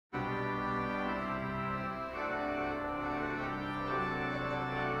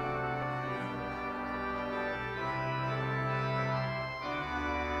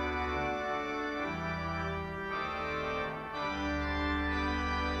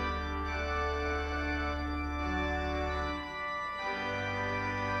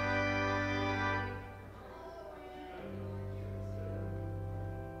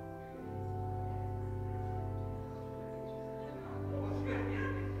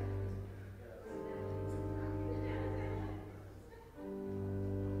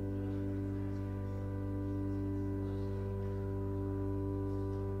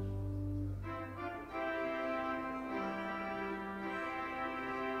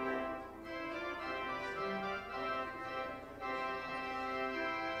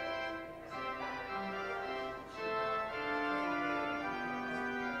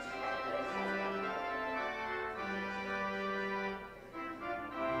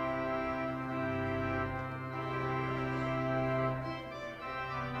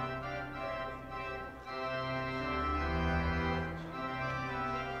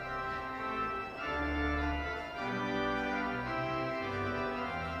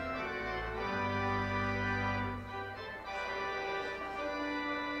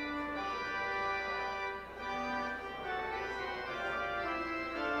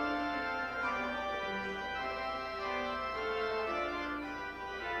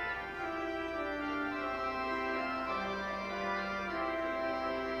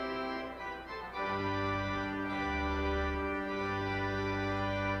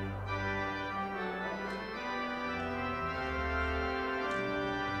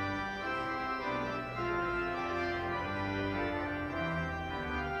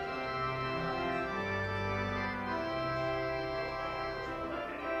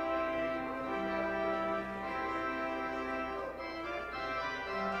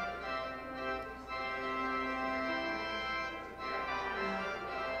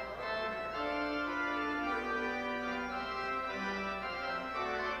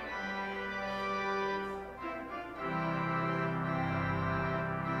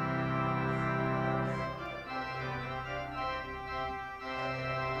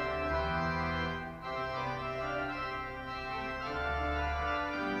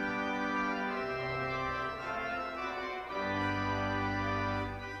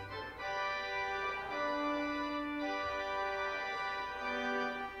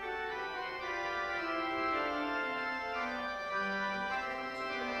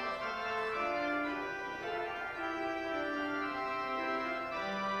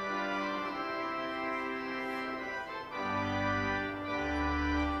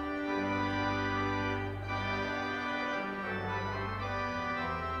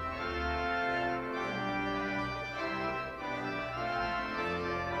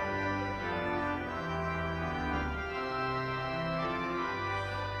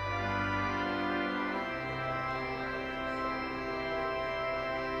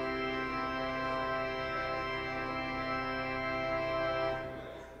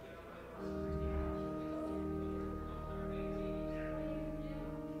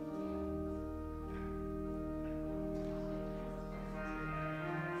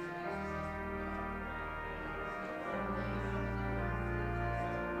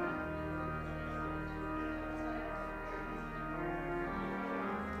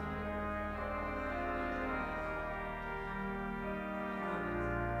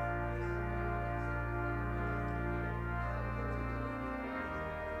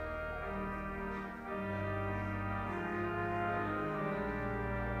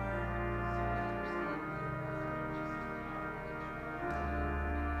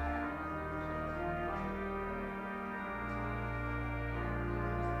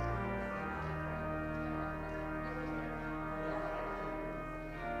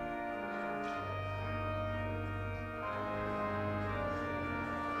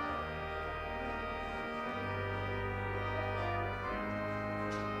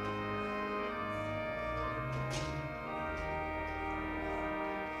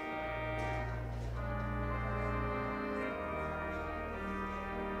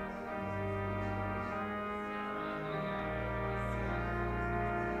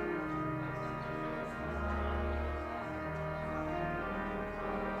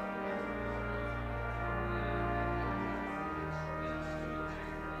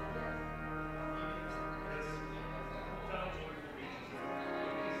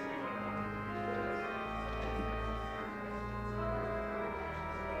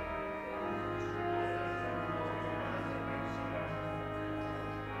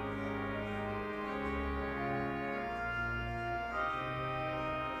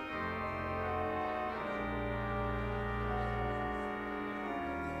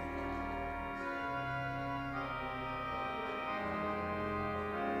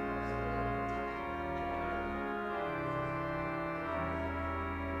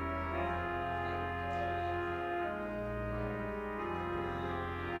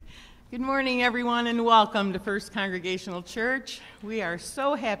Good morning, everyone, and welcome to First Congregational Church. We are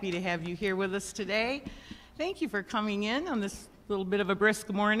so happy to have you here with us today. Thank you for coming in on this little bit of a brisk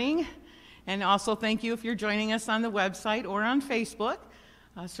morning. And also thank you if you're joining us on the website or on Facebook.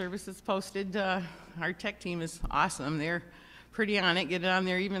 Service is posted. Our tech team is awesome. They're pretty on it. Get it on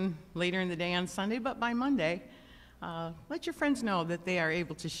there even later in the day on Sunday, but by Monday, let your friends know that they are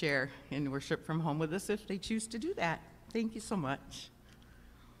able to share in worship from home with us if they choose to do that. Thank you so much.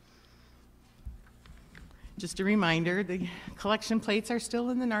 Just a reminder, the collection plates are still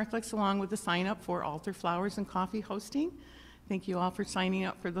in the narthex along with the sign up for altar flowers and coffee hosting. Thank you all for signing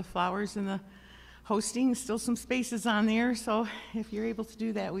up for the flowers and the hosting. Still some spaces on there, so if you're able to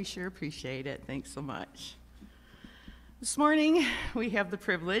do that, we sure appreciate it. Thanks so much. This morning, we have the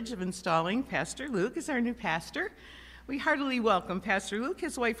privilege of installing Pastor Luke as our new pastor. We heartily welcome Pastor Luke,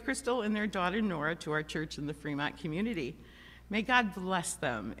 his wife Crystal, and their daughter Nora to our church in the Fremont community. May God bless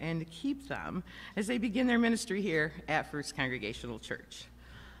them and keep them as they begin their ministry here at First Congregational Church.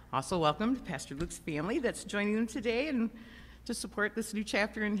 Also welcome to Pastor Luke's family that's joining them today and to support this new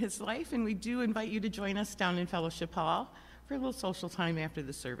chapter in his life. And we do invite you to join us down in Fellowship Hall for a little social time after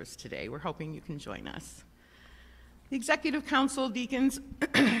the service today. We're hoping you can join us. The Executive Council, deacons,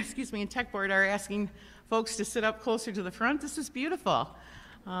 and tech board are asking folks to sit up closer to the front. This is beautiful.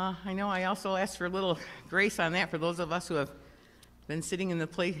 I know I also asked for a little grace on that for those of us who have been sitting in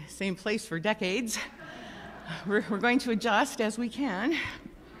the same place for decades. We're going to adjust as we can.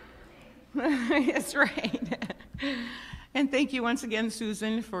 That's right. And thank you once again,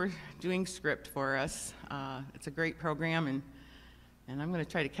 Susan, for doing script for us. It's a great program, and I'm going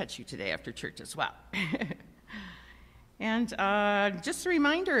to try to catch you today after church as well. And just a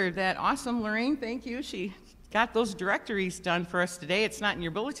reminder that awesome Lorraine, thank you. She got those directories done for us today. It's not in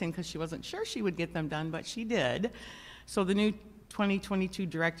your bulletin because she wasn't sure she would get them done, but she did. So the new 2022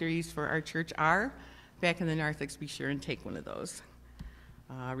 directories for our church are back in the narthex. Be sure and take one of those.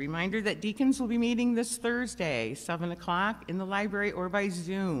 Reminder that deacons will be meeting this Thursday, 7 o'clock in the library or by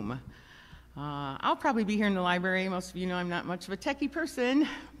Zoom. I'll probably be here in the library. Most of you know I'm not much of a techie person,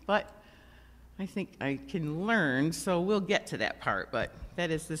 but I think I can learn, so we'll get to that part. But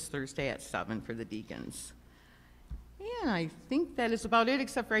that is this Thursday at 7 for the deacons. And I think that is about it,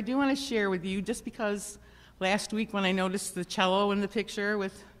 except for I do want to share with you, just because last week when I noticed the cello in the picture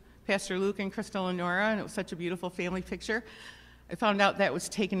with Pastor Luke and Crystal and Nora, and it was such a beautiful family picture, I found out that was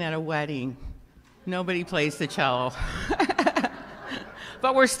taken at a wedding. Nobody plays the cello.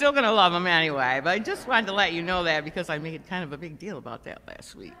 But we're still going to love them anyway. But I just wanted to let you know that because I made kind of a big deal about that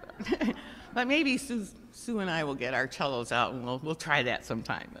last week. But maybe Sue and I will get our cellos out and we'll try that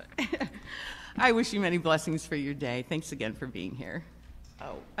sometime. But I wish you many blessings for your day. Thanks again for being here.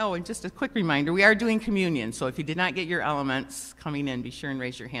 Oh, and just a quick reminder, we are doing communion, so if you did not get your elements coming in, be sure and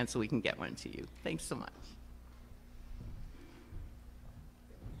raise your hand so we can get one to you. Thanks so much.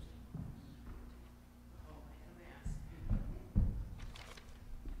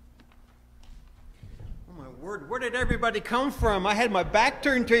 Oh, my word, where did everybody come from? I had my back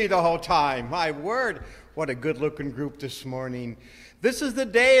turned to you the whole time. My word, what a good-looking group this morning. This is the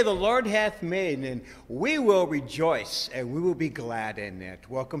day the Lord hath made, and we will rejoice, and we will be glad in it.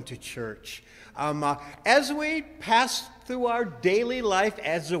 Welcome to church. As we pass through our daily life,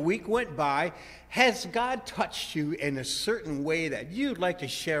 as the week went by, has God touched you in a certain way that you'd like to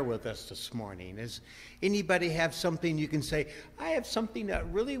share with us this morning? Does anybody have something you can say, I have something that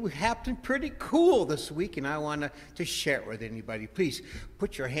really happened pretty cool this week, and I want to share it with anybody? Please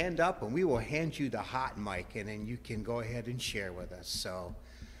put your hand up, and we will hand you the hot mic, and then you can go ahead and share with us. So,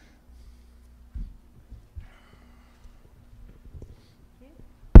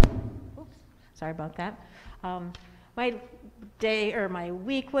 oops, sorry about that. My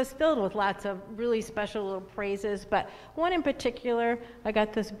week was filled with lots of really special little praises, but one in particular, I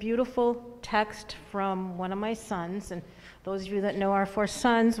got this beautiful text from one of my sons, and those of you that know our 4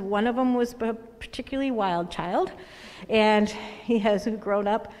 sons, one of them was a particularly wild child, and he has grown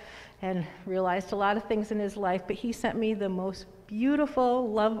up and realized a lot of things in his life, but he sent me the most beautiful,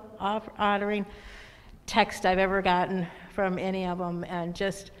 love-honoring text I've ever gotten from any of them, and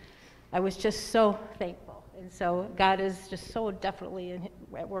I was just so thankful. And so God is just so definitely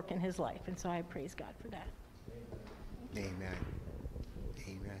at work in his life, and so I praise God for that. Amen.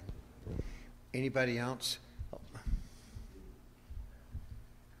 Amen. Anybody else?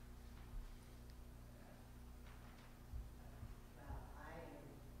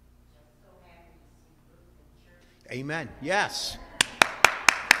 Amen. Yes.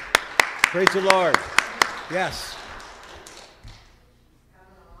 Praise the Lord. Yes.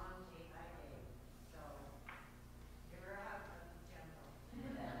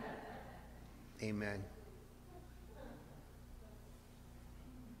 Amen.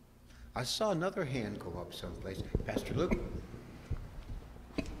 I saw another hand go up someplace. Pastor Luke?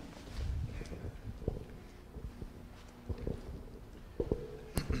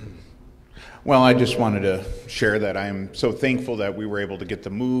 Well, I just wanted to share that I'm so thankful that we were able to get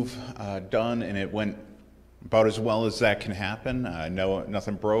the move done, and it went about as well as that can happen. No,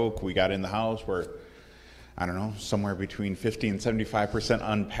 nothing broke. We got in the house. We're, I don't know, somewhere between 50 and 75%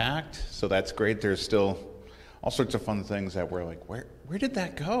 unpacked, so that's great. There's still all sorts of fun things that we're like, where did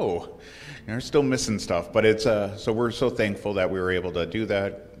that go? We're still missing stuff, but it's so we're so thankful that we were able to do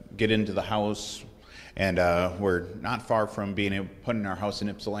that, get into the house. And we're not far from being able to put our house in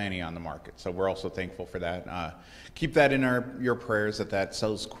Ypsilanti on the market. So we're also thankful for that. Keep that in your prayers that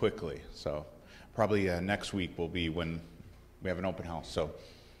sells quickly. So probably next week will be when we have an open house. So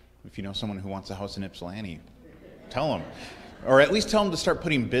if you know someone who wants a house in Ypsilanti, tell them. Or at least tell them to start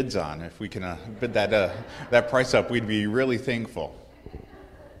putting bids on. If we can bid that price up, we'd be really thankful.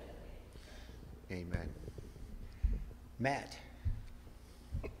 Amen. Matt.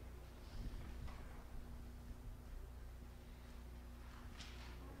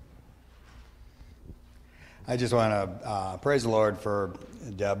 I just want to praise the Lord for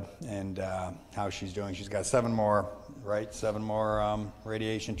Deb and how she's doing. She's got 7 more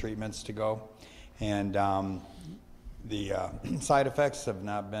radiation treatments to go. And the side effects have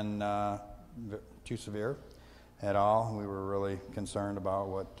not been too severe at all. We were really concerned about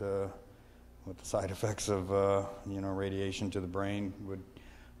what the side effects of radiation to the brain would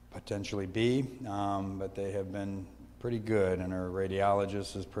potentially be, but they have been pretty good, and her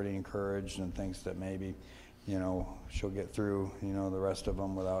radiologist is pretty encouraged and thinks that maybe she'll get through, the rest of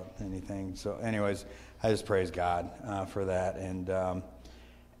them without anything. So anyways, I just praise God for that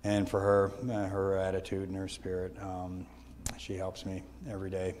and for her attitude and her spirit. She helps me every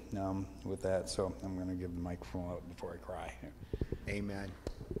day with that. So I'm going to give the microphone up before I cry. Amen.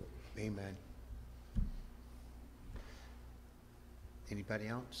 Amen. Anybody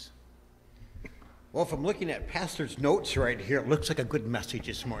else? Well, if I'm looking at Pastor's notes right here, it looks like a good message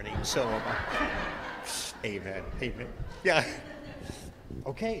this morning. So, amen. Amen. Yeah.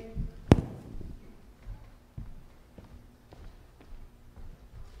 Okay.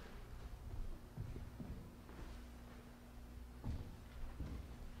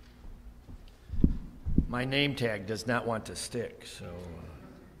 My name tag does not want to stick, so.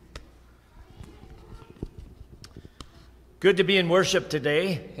 Good to be in worship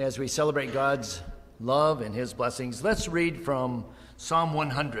today as we celebrate God's love and his blessings. Let's read from Psalm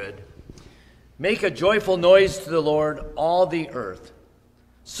 100. Make a joyful noise to the Lord, all the earth.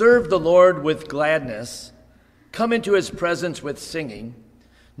 Serve the Lord with gladness. Come into his presence with singing.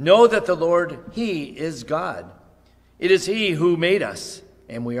 Know that the Lord, he is God. It is he who made us,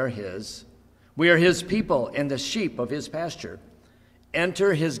 and we are his. We are his people and the sheep of his pasture.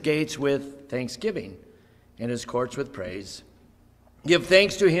 Enter his gates with thanksgiving and his courts with praise. Give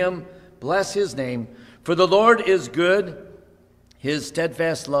thanks to him, bless his name, for the Lord is good. His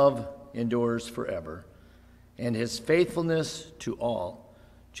steadfast love endures forever, and his faithfulness to all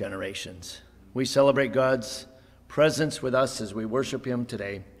generations. We celebrate God's presence with us as we worship him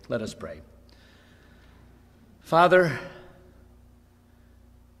today. Let us pray. Father,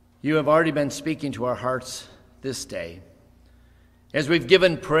 you have already been speaking to our hearts this day. As we've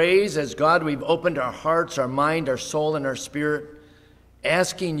given praise, as God, we've opened our hearts, our mind, our soul, and our spirit,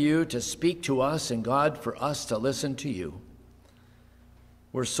 asking you to speak to us, and God, for us to listen to you.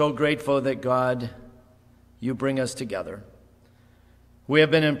 We're so grateful that, God, you bring us together. We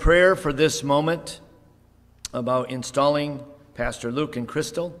have been in prayer for this moment about installing Pastor Luke and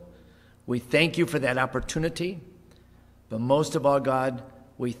Crystal. We thank you for that opportunity, but most of all, God,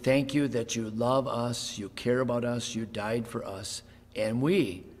 we thank you that you love us, you care about us, you died for us, and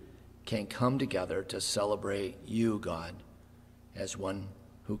we can come together to celebrate you, God, as one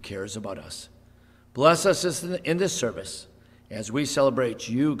who cares about us. Bless us in this service as we celebrate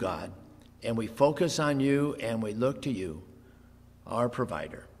you, God, and we focus on you and we look to you, our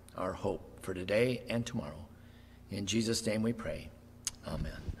provider, our hope for today and tomorrow. In Jesus' name we pray.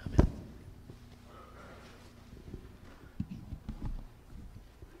 Amen. Amen.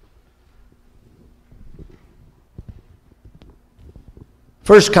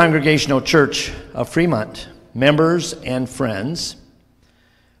 First Congregational Church of Fremont, members and friends,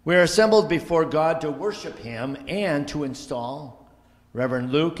 we are assembled before God to worship him and to install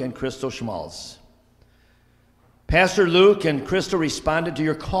Reverend Luke and Crystal Schmalz. Pastor Luke and Crystal responded to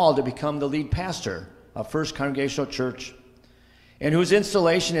your call to become the lead pastor of First Congregational Church, and whose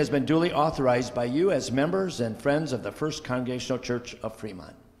installation has been duly authorized by you as members and friends of the First Congregational Church of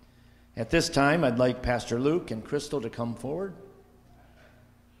Fremont. At this time, I'd like Pastor Luke and Crystal to come forward.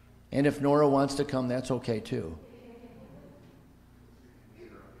 And if Nora wants to come, that's okay too.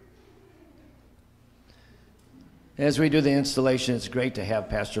 As we do the installation, it's great to have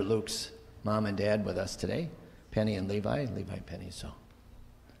Pastor Luke's mom and dad with us today, Penny and Levi. Levi and Penny, so.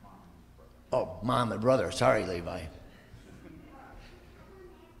 Oh, mom and brother. Sorry, Levi.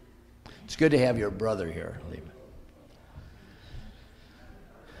 It's good to have your brother here, Levi.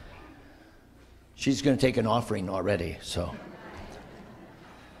 She's going to take an offering already, so.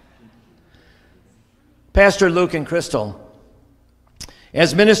 Pastor Luke and Crystal,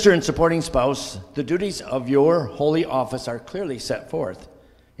 as minister and supporting spouse, the duties of your holy office are clearly set forth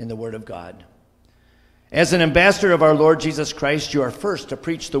in the Word of God. As an ambassador of our Lord Jesus Christ, you are first to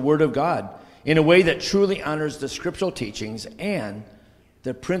preach the Word of God in a way that truly honors the scriptural teachings and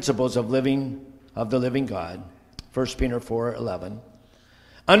the principles of the living God. 1 Peter 4:11.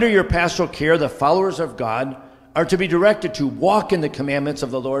 Under your pastoral care, the followers of God are to be directed to walk in the commandments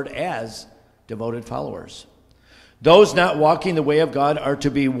of the Lord as devoted followers. Those not walking the way of God are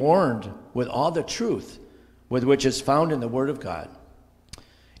to be warned with all the truth with which is found in the Word of God.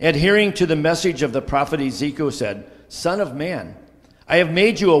 Adhering to the message of the prophet Ezekiel said, Son of man, I have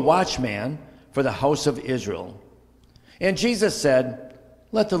made you a watchman for the house of Israel. And Jesus said,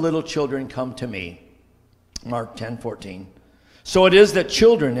 let the little children come to me. Mark 10:14. So it is that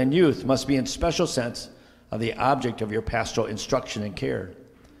children and youth must be in special sense of the object of your pastoral instruction and care.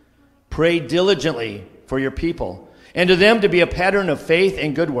 Pray diligently for your people, and to them to be a pattern of faith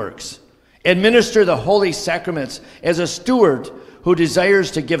and good works. Administer the holy sacraments as a steward who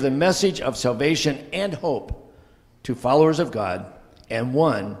desires to give the message of salvation and hope to followers of God, and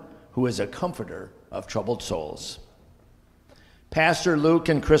one who is a comforter of troubled souls. Pastor Luke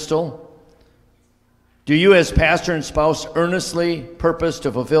and Crystal, do you as pastor and spouse earnestly purpose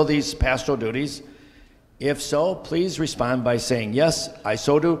to fulfill these pastoral duties? If so, please respond by saying, yes, I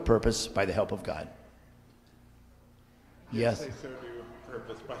so do purpose by the help of God. Yes. I so do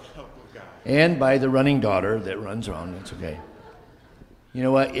purpose by the help of God. And by the running daughter that runs around. It's okay. You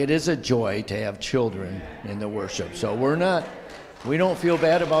know what? It is a joy to have children in the worship. So we don't feel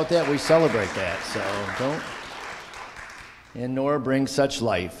bad about that. We celebrate that. So don't. And Nora brings such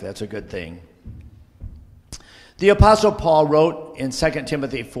life. That's a good thing. The Apostle Paul wrote in 2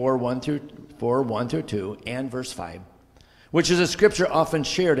 Timothy 4:1-2, and verse 5, which is a scripture often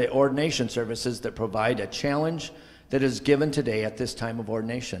shared at ordination services that provide a challenge that is given today at this time of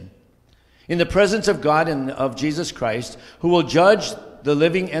ordination. In the presence of God and of Jesus Christ, who will judge the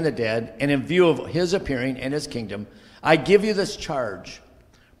living and the dead, and in view of his appearing and his kingdom, I give you this charge.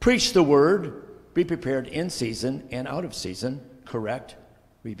 Preach the word, be prepared in season and out of season, correct,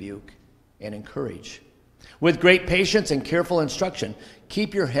 rebuke, and encourage. With great patience and careful instruction,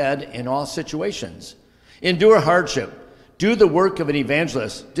 keep your head in all situations. Endure hardship. Do the work of an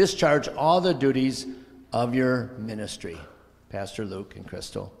evangelist. Discharge all the duties of your ministry. Pastor Luke and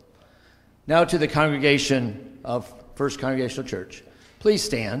Crystal. Now to the congregation of First Congregational Church. Please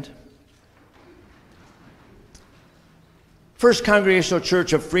stand. First Congregational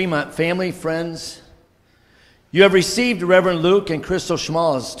Church of Fremont, family, friends, you have received Reverend Luke and Crystal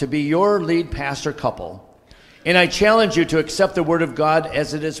Schmalz to be your lead pastor couple. And I challenge you to accept the word of God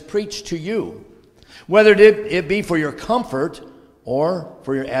as it is preached to you, whether it be for your comfort or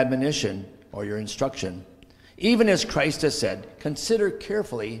for your admonition or your instruction. Even as Christ has said, consider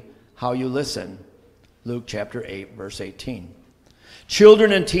carefully how you listen. Luke chapter 8, verse 18.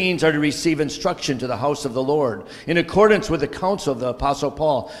 Children and teens are to receive instruction to the house of the Lord, in accordance with the counsel of the Apostle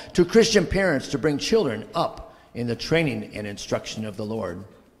Paul, to Christian parents to bring children up in the training and instruction of the Lord.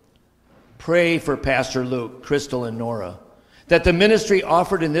 Pray for Pastor Luke, Crystal, and Nora, that the ministry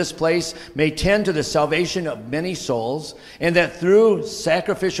offered in this place may tend to the salvation of many souls, and that through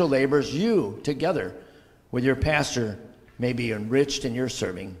sacrificial labors you, together with your pastor, may be enriched in your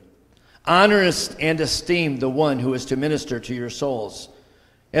serving. Honor and esteem the one who is to minister to your souls.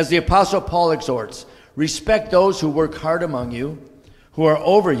 As the Apostle Paul exhorts, respect those who work hard among you, who are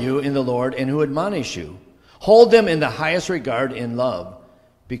over you in the Lord, and who admonish you. Hold them in the highest regard in love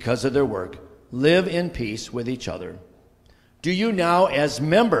because of their work. Live in peace with each other. Do you now, as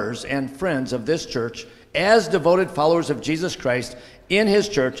members and friends of this church, as devoted followers of Jesus Christ in his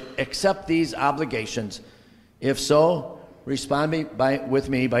church, accept these obligations? If so, respond with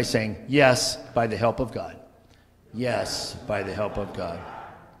me by saying, yes, by the help of God. Yes, by the help of God.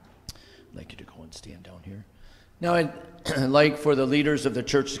 I'd like you to go and stand down here. Now, I'd like for the leaders of the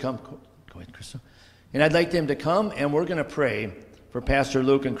church to come. Go ahead, Crystal. And I'd like them to come, and we're going to pray for Pastor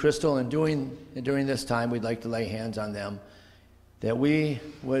Luke and Crystal. And during this time, we'd like to lay hands on them that we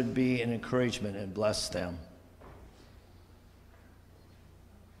would be an encouragement and bless them.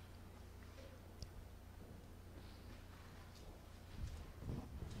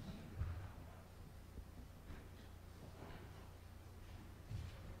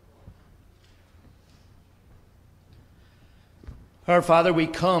 Our Father, we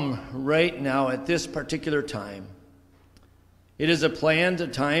come right now at this particular time. It is a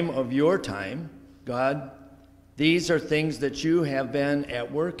planned time of your time, God. These are things that you have been at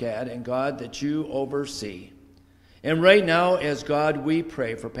work at, and God, that you oversee. And right now, as God, we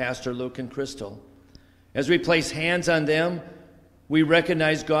pray for Pastor Luke and Crystal. As we place hands on them, we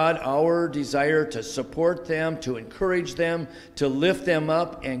recognize, God, our desire to support them, to encourage them, to lift them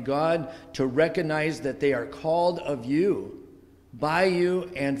up, and God, to recognize that they are called of you, by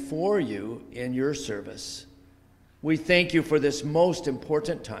you and for you in your service. We thank you for this most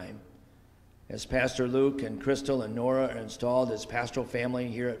important time as Pastor Luke and Crystal and Nora are installed as pastoral family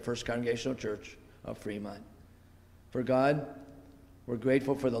here at First Congregational Church of Fremont. For God, we're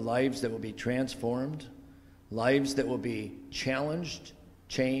grateful for the lives that will be transformed, lives that will be challenged,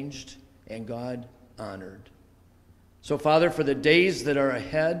 changed, and God, honored. So Father, for the days that are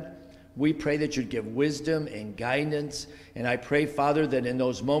ahead, we pray that you'd give wisdom and guidance. And I pray, Father, that in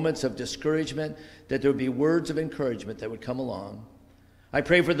those moments of discouragement, that there would be words of encouragement that would come along. I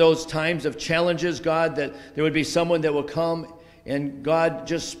pray for those times of challenges, God, that there would be someone that will come and, God,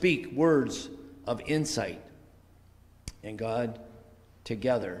 just speak words of insight. And God,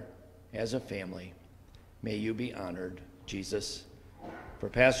 together as a family, may you be honored, Jesus. For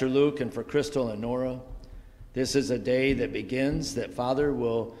Pastor Luke and for Crystal and Nora, this is a day that begins, that, Father,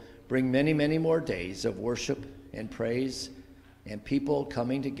 will bring many, many more days of worship and praise and people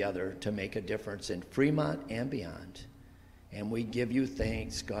coming together to make a difference in Fremont and beyond. And we give you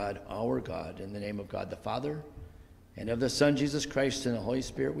thanks, God, our God, in the name of God the Father and of the Son, Jesus Christ, and the Holy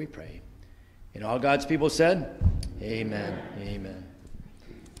Spirit we pray. And all God's people said, amen, amen.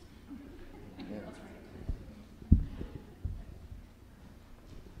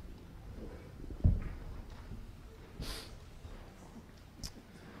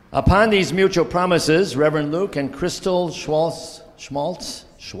 Upon these mutual promises, Reverend Luke and Crystal Schmaltz,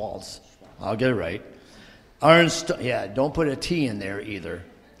 I'll get it right, don't put a T in there either.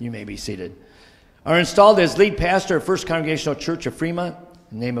 You may be seated. Are installed as lead pastor of First Congregational Church of Fremont,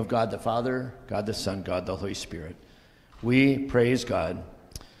 in the name of God the Father, God the Son, God the Holy Spirit. We praise God.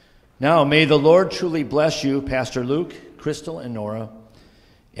 Now, may the Lord truly bless you, Pastor Luke, Crystal, and Nora,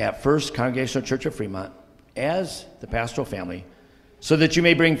 at First Congregational Church of Fremont, as the pastoral family, so that you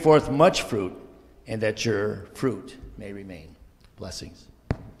may bring forth much fruit, and that your fruit may remain. Blessings.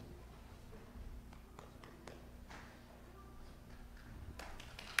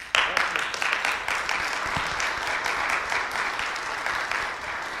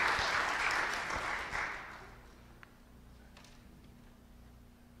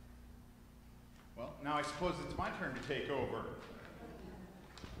 Well, now I suppose it's my turn to take over.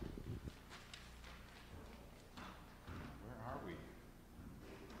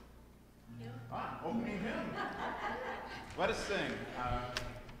 Opening hymn. Let us sing, I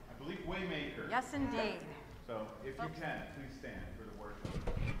believe, Waymaker. Yes, indeed. So, if you can, please stand for the worship.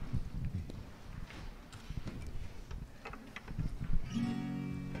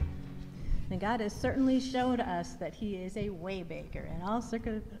 And God has certainly showed us that he is a waymaker in all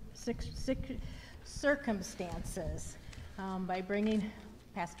circumstances by bringing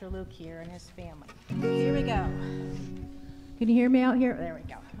Pastor Luke here and his family. Here we go. Can you hear me out here? There we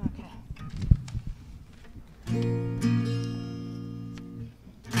go. Okay.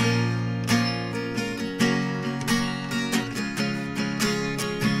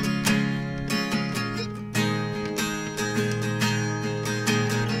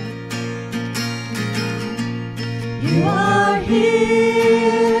 You are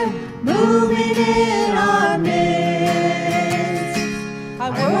here, moving in our midst. I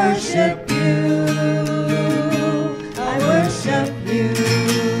worship you. I worship you.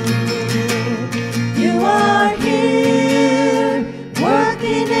 You are here,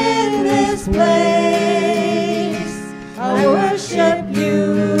 working in this place. I worship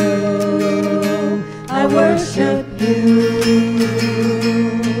you. I worship you.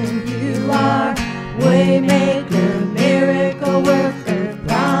 You are waymaker, miracle worker,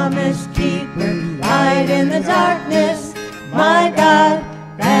 promise keeper, light in the darkness. My God,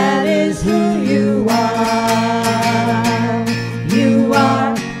 that is who you are. You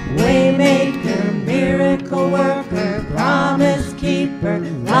are waymaker, miracle worker, promise keeper,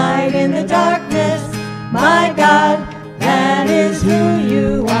 light in the darkness. My God, that is who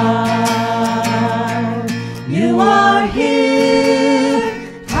you are. You are here.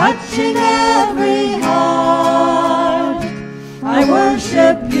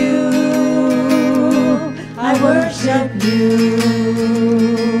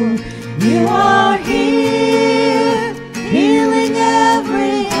 you. You are here, healing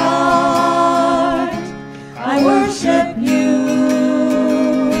every heart. I worship you.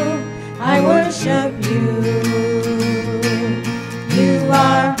 I worship you. You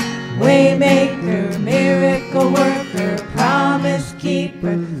are waymaker, miracle worker, promise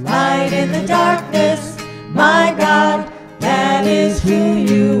keeper, light in the darkness. My God, that is who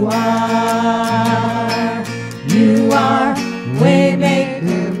you are. You are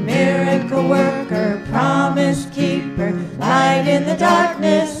waymaker, miracle worker, promise keeper, light in the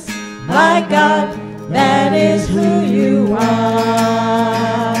darkness. My God, that is who you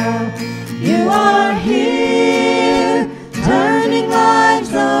are. You are here, turning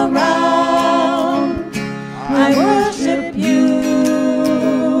lives around. I worship you.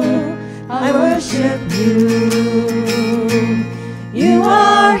 I worship you. You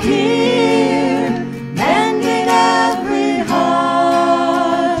are here, mending every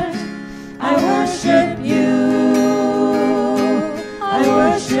heart. I worship you. I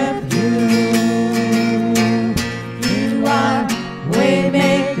worship you. You are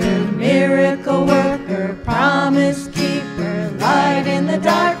waymaker, miracle worker, promise keeper, light in the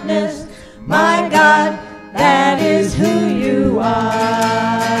darkness. My God, that is who you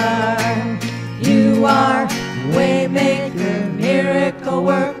are. You are waymaker, miracle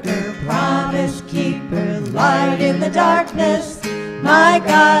worker, promise keeper, light in the darkness. My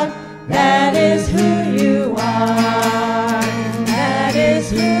God, that is who you are. That is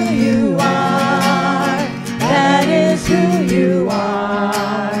who you are. That is who you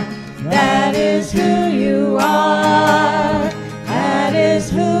are. That is who you are. That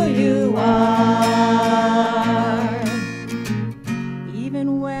is who you are.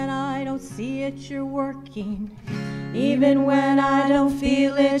 Even when I don't see it, you're working. Even when I don't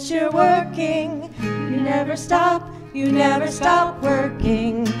feel it, you're working. You never stop working. You never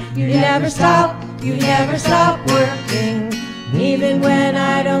stop working. Even when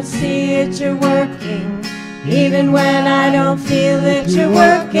I don't see it, you're working. Even when I don't feel it, you're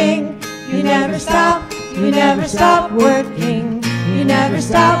working. You never stop working. You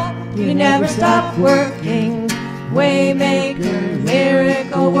never stop working. Waymaker,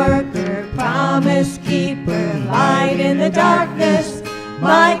 miracle worker, promise keeper, light in the darkness.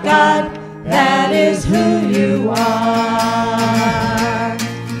 My God, that is who you are.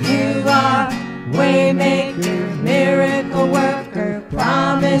 You are waymaker, miracle worker,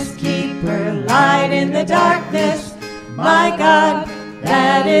 promise keeper, light in the darkness. My God,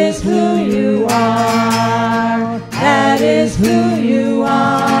 that is who you are. That is who you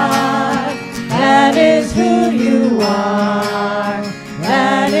are. That is who you are.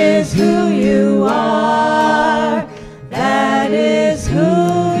 That is who you are. That is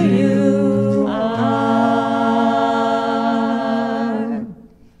who you are.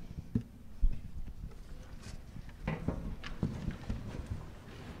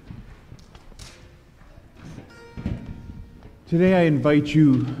 Today I invite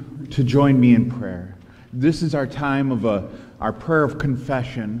you to join me in prayer. This is our time of our prayer of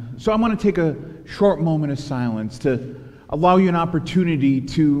confession. So I'm going to take a short moment of silence to allow you an opportunity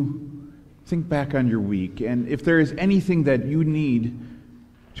to think back on your week. And if there is anything that you need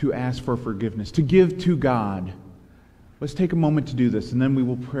to ask for forgiveness, to give to God, let's take a moment to do this, and then we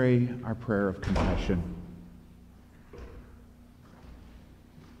will pray our prayer of confession.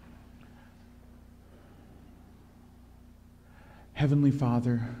 Heavenly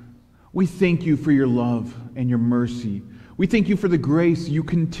Father, we thank you for your love and your mercy. We thank you for the grace you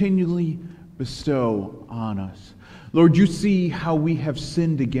continually bestow on us. Lord, you see how we have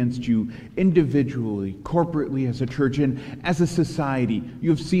sinned against you individually, corporately as a church, and as a society. You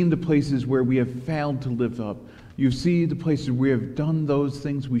have seen the places where we have failed to live up. You see the places where we have done those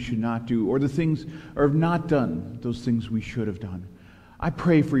things we should not do, or have not done those things we should have done. I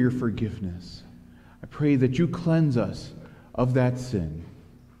pray for your forgiveness. I pray that you cleanse us of that sin.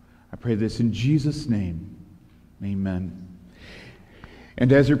 I pray this in Jesus' name. Amen.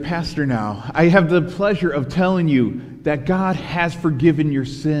 And as your pastor now, I have the pleasure of telling you that God has forgiven your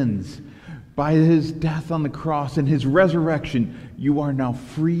sins. By his death on the cross and his resurrection, you are now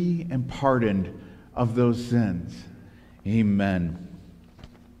free and pardoned of those sins. Amen.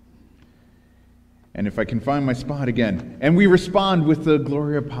 And if I can find my spot again, and we respond with the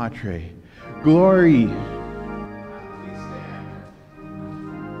Gloria Patri. Glory.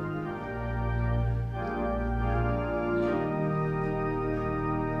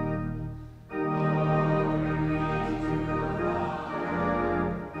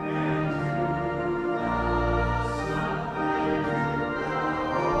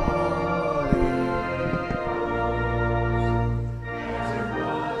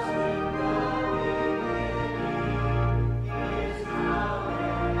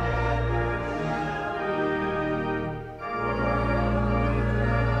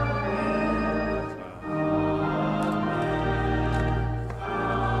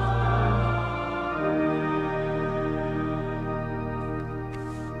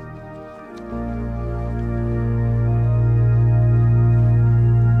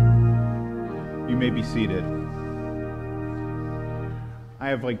 be seated. I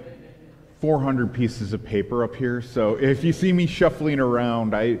have like 400 pieces of paper up here, so if you see me shuffling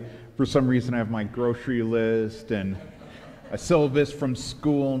around, for some reason I have my grocery list and a syllabus from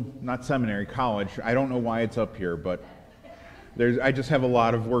school, not seminary, college. I don't know why it's up here, but I just have a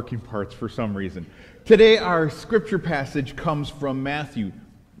lot of working parts for some reason. Today our scripture passage comes from Matthew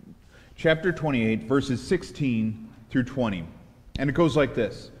chapter 28, verses 16 through 20. And it goes like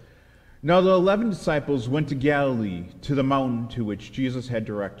this. Now the 11 disciples went to Galilee, to the mountain to which Jesus had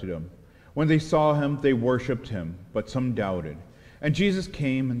directed them. When they saw him, they worshipped him, but some doubted. And Jesus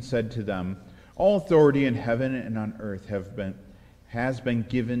came and said to them, all authority in heaven and on earth has been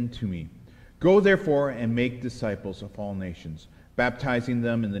given to me. Go therefore and make disciples of all nations, baptizing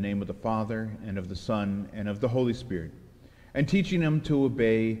them in the name of the Father and of the Son and of the Holy Spirit, and teaching them to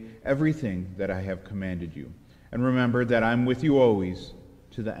obey everything that I have commanded you. And remember that I'm with you always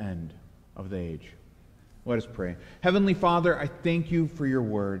to the end of the age. Let us pray. Heavenly Father, I thank you for your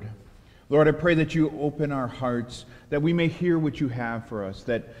word. Lord, I pray that you open our hearts, that we may hear what you have for us,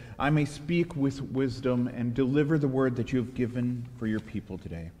 that I may speak with wisdom and deliver the word that you have given for your people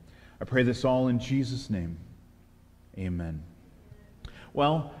today. I pray this all in Jesus' name. Amen.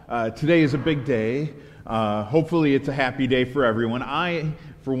 Well, today is a big day. Hopefully it's a happy day for everyone. I,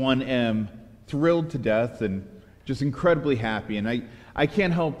 for one, am thrilled to death and just incredibly happy. And I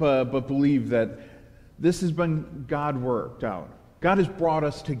can't help but believe that this has been God worked out. God has brought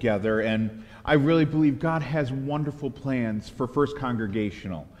us together, and I really believe God has wonderful plans for First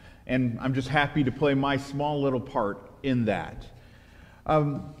Congregational. And I'm just happy to play my small little part in that.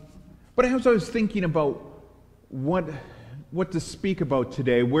 But as I was thinking about what to speak about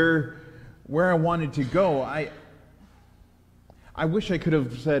today, where I wanted to go, I wish I could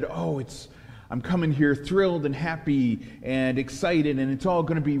have said, I'm coming here thrilled and happy and excited, and it's all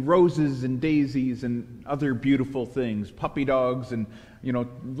going to be roses and daisies and other beautiful things, puppy dogs and,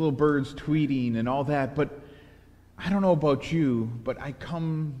 little birds tweeting and all that. But I don't know about you, but I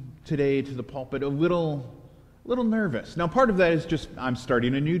come today to the pulpit a little nervous. Now, part of that is just I'm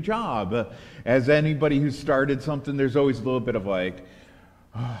starting a new job. As anybody who's started something, there's always a little bit of like,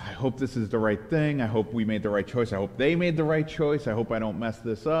 I hope this is the right thing. I hope we made the right choice. I hope they made the right choice. I hope I don't mess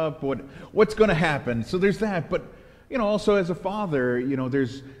this up. What's going to happen? So there's that. But, also as a father,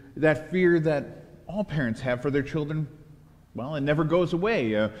 there's that fear that all parents have for their children. Well, it never goes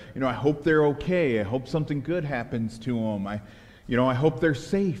away. I hope they're okay. I hope something good happens to them. I hope they're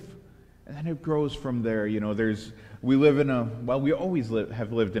safe. And then it grows from there. We live in we always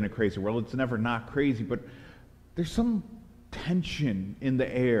have lived in a crazy world. It's never not crazy, but there's some tension in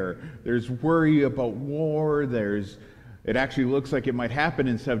the air. There's worry about war. It actually looks like it might happen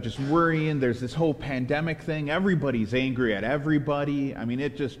instead of just worrying. There's this whole pandemic thing. Everybody's angry at everybody. I mean,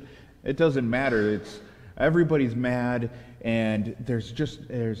 it doesn't matter. Everybody's mad, and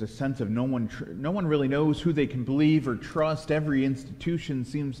there's a sense of no one really knows who they can believe or trust. Every institution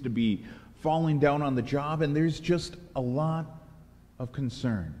seems to be falling down on the job, and there's just a lot of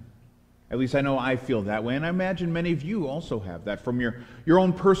concern. At least I know I feel that way, and I imagine many of you also have that, from your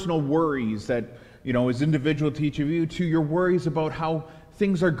own personal worries that, as individual to each of you, to your worries about how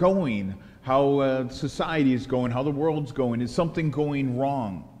things are going, how society is going, how the world's going. Is something going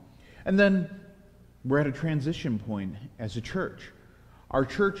wrong? And then we're at a transition point as a church. Our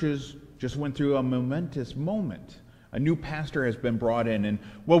churches just went through a momentous moment. A new pastor has been brought in, and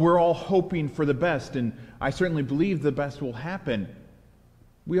we're all hoping for the best, and I certainly believe the best will happen.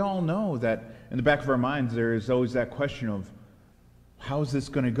 We all know that in the back of our minds there is always that question of, how is this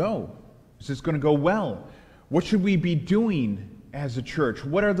going to go? Is this going to go well? What should we be doing as a church?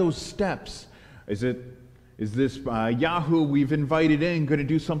 What are those steps? Is this Yahoo we've invited in going to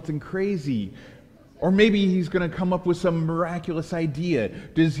do something crazy? Or maybe he's going to come up with some miraculous idea.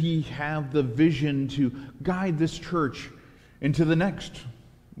 Does he have the vision to guide this church into the next?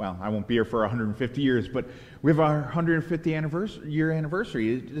 Well, I won't be here for 150 years, but we have our 150th year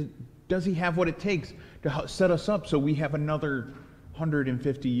anniversary. Does he have what it takes to set us up so we have another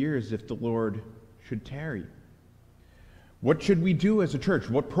 150 years if the Lord should tarry? What should we do as a church?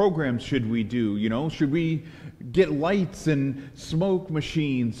 What programs should we do? Should we get lights and smoke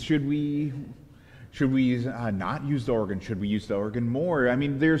machines? Should we not use the organ? Should we use the organ more? I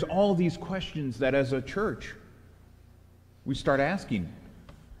mean, there's all these questions that as a church we start asking.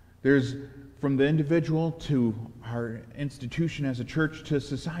 There's from the individual to our institution as a church to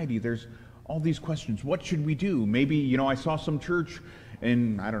society, there's all these questions. What should we do? Maybe, I saw some church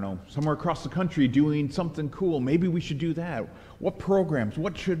in, somewhere across the country doing something cool. Maybe we should do that. What programs?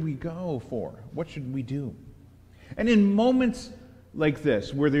 What should we go for? What should we do? And in moments like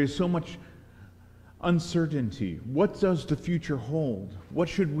this, where there's so much uncertainty. What does the future hold? What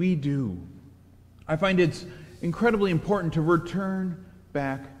should we do? I find it's incredibly important to return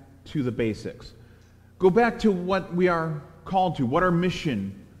back to the basics. Go back to what we are called to, what our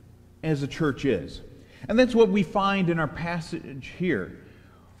mission as a church is. And that's what we find in our passage here.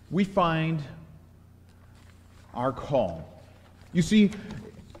 We find our call. You see,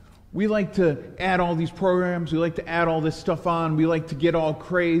 we like to add all these programs, we like to add all this stuff on, we like to get all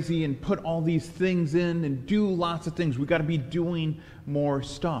crazy and put all these things in and do lots of things. We got to be doing more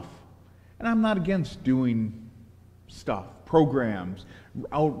stuff. And I'm not against doing stuff, programs,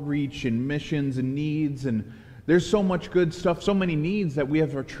 outreach and missions and needs, and there's so much good stuff, so many needs that we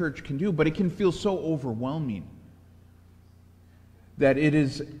as our church can do, but it can feel so overwhelming that it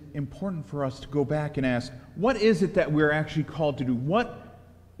is important for us to go back and ask, what is it that we're actually called to do? What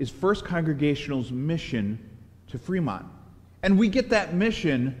is First Congregational's mission to Fremont? And we get that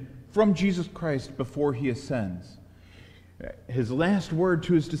mission from Jesus Christ before he ascends. His last word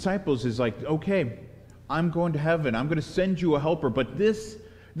to his disciples is like, okay, I'm going to heaven. I'm going to send you a helper, but this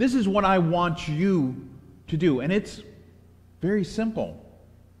is what I want you to do. And it's very simple,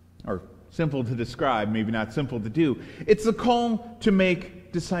 or simple to describe, maybe not simple to do. It's a call to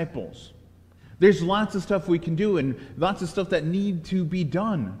make disciples. There's lots of stuff we can do and lots of stuff that need to be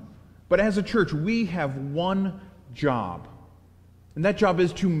done. But as a church, we have one job, and that job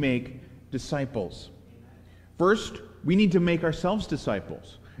is to make disciples. First, we need to make ourselves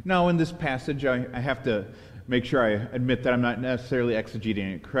disciples. Now, in this passage, I have to make sure I admit that I'm not necessarily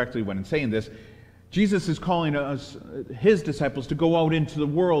exegeting it correctly when I'm saying this. Jesus is calling us, his disciples, to go out into the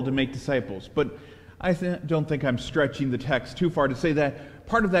world and make disciples. But I don't think I'm stretching the text too far to say that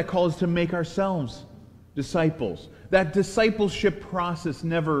part of that call is to make ourselves disciples. That discipleship process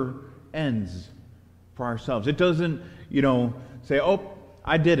never ends for ourselves. It doesn't, say, oh,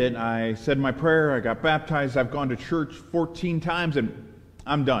 I did it. I said my prayer. I got baptized. I've gone to church 14 times and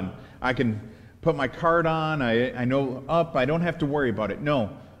I'm done. I can put my card on. I know up. I don't have to worry about it.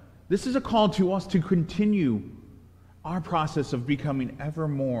 No. This is a call to us to continue our process of becoming ever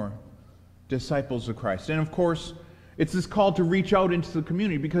more disciples of Christ. And of course, it's this call to reach out into the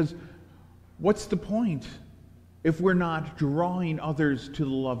community, because what's the point if we're not drawing others to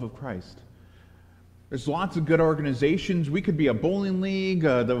the love of Christ? There's lots of good organizations. We could be a bowling league,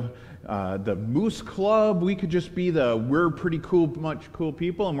 the Moose Club. We could just be we're pretty cool, much cool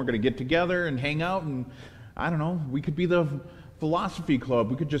people, and we're going to get together and hang out. And I don't know, we could be the philosophy club.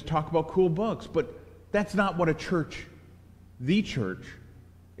 We could just talk about cool books. But that's not what the church,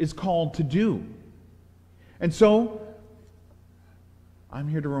 is called to do. And so, I'm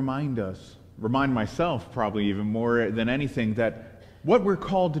here to remind myself probably even more than anything, that what we're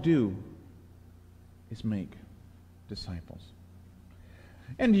called to do is make disciples.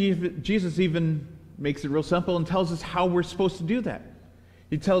 And Jesus even makes it real simple and tells us how we're supposed to do that.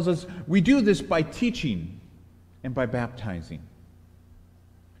 He tells us we do this by teaching and by baptizing.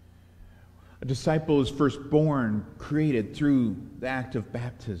 A disciple is first born, created through the act of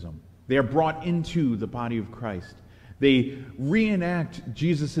baptism. They are brought into the body of Christ. They reenact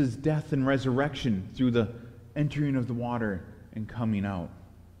Jesus' death and resurrection through the entering of the water and coming out.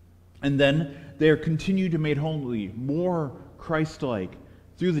 And then they are continued to be made holy, more Christ-like,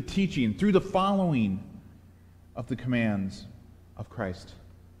 through the teaching, through the following of the commands of Christ.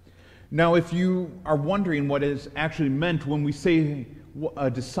 Now, if you are wondering what is actually meant when we say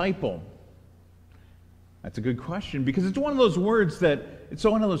a disciple, that's a good question, because it's one of those words it's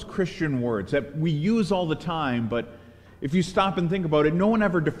one of those Christian words that we use all the time, but if you stop and think about it, no one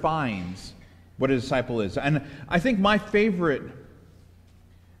ever defines what a disciple is. And I think my favorite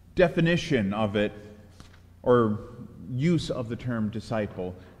definition of it, or use of the term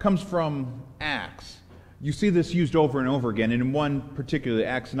disciple, comes from Acts. You see this used over and over again, and in one particularly,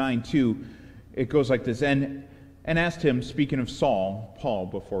 Acts 9:2, it goes like this, and asked him, speaking of Saul, Paul,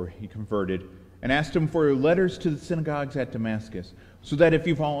 before he converted, and asked him for letters to the synagogues at Damascus, so that if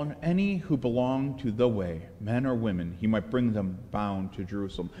you found any who belong to the way, men or women, he might bring them bound to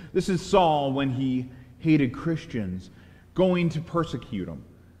Jerusalem. This is Saul when he hated Christians, going to persecute them.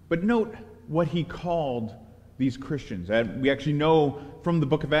 But note what he called these Christians. We actually know from the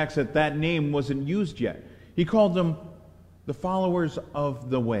book of Acts that name wasn't used yet. He called them the followers of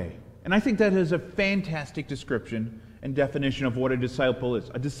the way. And I think that is a fantastic description and definition of what a disciple is.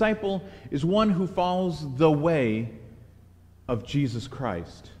 A disciple is one who follows the way of Jesus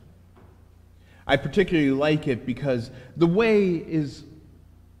Christ. I particularly like it because the way is,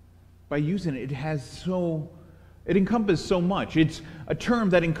 by using it, it encompasses so much. It's a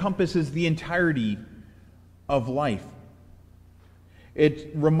term that encompasses the entirety of life.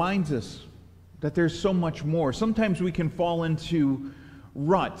 It reminds us that there's so much more. Sometimes we can fall into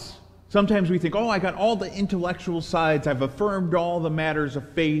ruts. Sometimes we think, oh, I got all the intellectual sides. I've affirmed all the matters of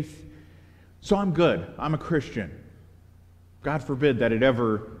faith. So I'm good. I'm a Christian. God forbid that it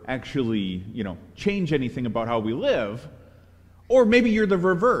ever actually, change anything about how we live. Or maybe you're the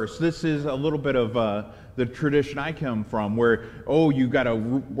reverse. This is a little bit of the tradition I come from, where, you got to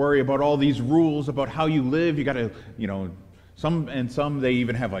worry about all these rules about how you live. You got to, some they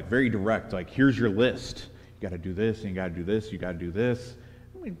even have like very direct, like, here's your list. You got to do this, and you got to do this, you got to do this.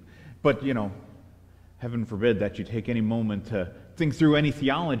 But, heaven forbid that you take any moment to think through any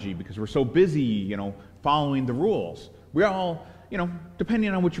theology, because we're so busy, following the rules. We're all, depending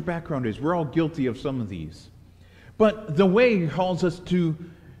on what your background is, we're all guilty of some of these. But the way calls us to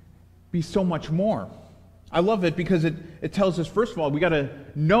be so much more. I love it because it tells us, first of all, we got to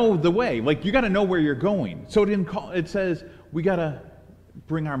know the way. Like, you got to know where you're going. So it says we got to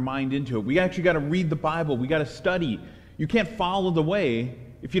bring our mind into it. We actually got to read the Bible. We got to study. You can't follow the way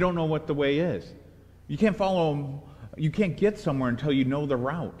if you don't know what the way is. You can't get somewhere until you know the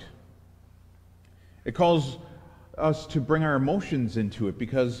route. It calls us to bring our emotions into it,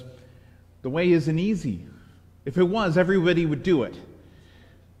 because the way isn't easy. If it was, everybody would do it.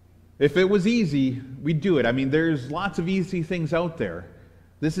 If it was easy, we'd do it. I mean, there's lots of easy things out there.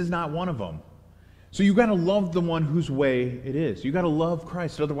 This is not one of them. So you got to love the one whose way it is. You got to love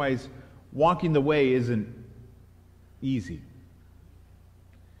Christ. Otherwise, walking the way isn't easy.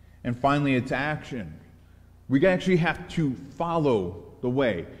 And finally, it's action. We actually have to follow the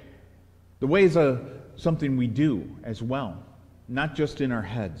way. The way is something we do as well, not just in our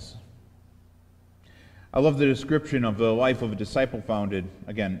heads. I love the description of the life of a disciple founded,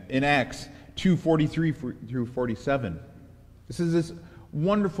 again, in Acts 2:43 through 47. This is this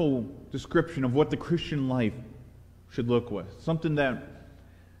wonderful description of what the Christian life should look like, something that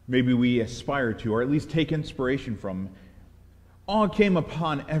maybe we aspire to, or at least take inspiration from. All came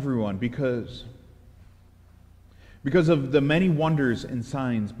upon everyone because of the many wonders and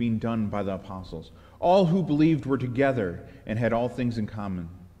signs being done by the apostles. All who believed were together and had all things in common.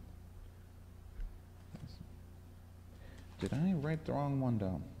 Did I write the wrong one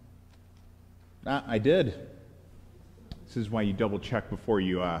down? I did. This is why you double check before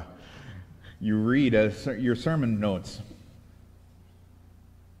you read your sermon notes.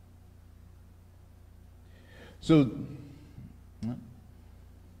 So,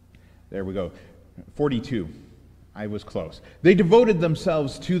 there we go. 42. I was close. They devoted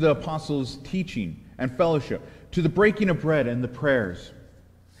themselves to the apostles' teaching and fellowship, to the breaking of bread and the prayers.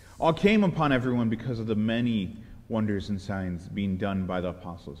 All came upon everyone because of the many wonders and signs being done by the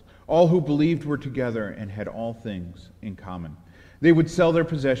apostles. All who believed were together and had all things in common. They would sell their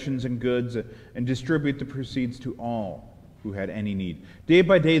possessions and goods and distribute the proceeds to all who had any need. Day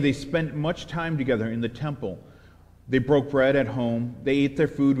by day they spent much time together in the temple. They broke bread at home. They ate their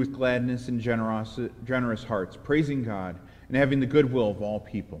food with gladness and generous hearts, praising God and having the goodwill of all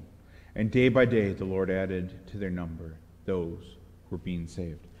people. And day by day the Lord added to their number those who were being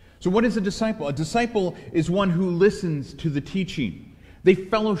saved. So what is a disciple? A disciple is one who listens to the teaching. They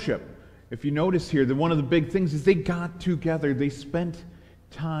fellowship. If you notice here, that one of the big things is they got together. They spent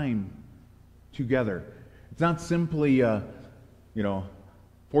time together. It's not simply,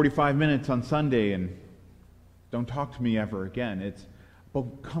 45 minutes on Sunday and don't talk to me ever again. It's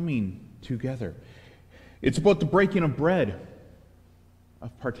about coming together. It's about the breaking of bread,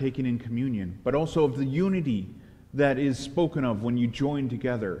 of partaking in communion, but also of the unity that is spoken of when you join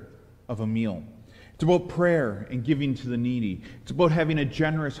together of a meal. It's about prayer and giving to the needy. It's about having a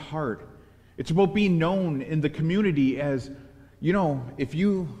generous heart. It's about being known in the community as, if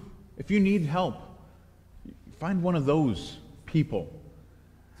you need help, find one of those people.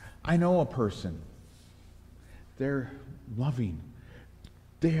 I know a person. They're loving.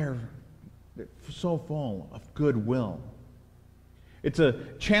 They're so full of goodwill. It's a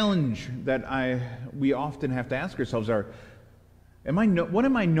challenge that we often have to ask ourselves: what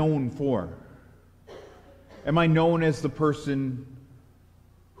am I known for? Am I known as the person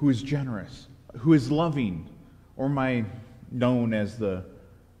who is generous, who is loving, or am I known as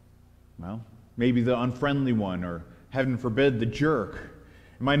maybe the unfriendly one, or heaven forbid, the jerk?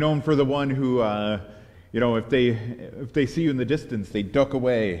 Am I known for the one who, if they see you in the distance, they duck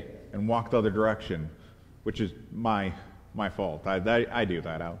away and walk the other direction, which is my fault. I do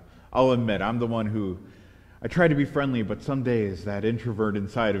that. I'll admit, I'm the one who, I try to be friendly, but some days that introvert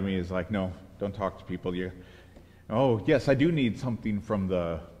inside of me is like, no, don't talk to people. Oh, yes, I do need something from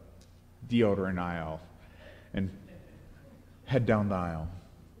the deodorant aisle, and head down the aisle.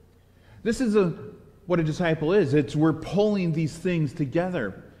 This is what a disciple is. We're pulling these things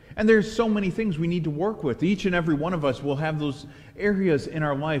together. And there's so many things we need to work with. Each and every one of us will have those areas in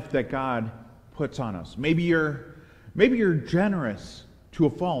our life that God puts on us. Maybe you're generous to a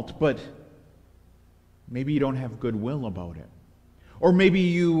fault, but maybe you don't have goodwill about it. Or maybe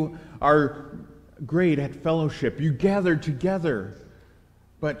you are great at fellowship. You gather together,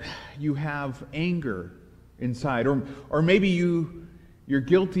 but you have anger inside. Or maybe you're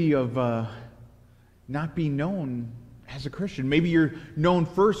guilty of not being known as a Christian. Actually you're known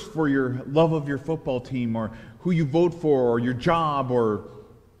first for your love of your football team, or who you vote for, or your job, or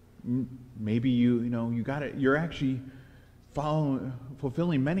maybe you're actually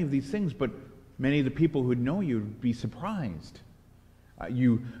fulfilling many of these things, but many of the people who know you would be surprised.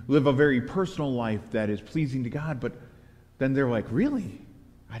 You live a very personal life that is pleasing to God, but then they're like, really?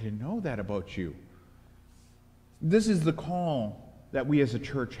 I didn't know that about you. This is the call that we as a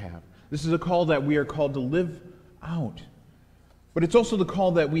church have. This is a call that we are called to live out. But it's also the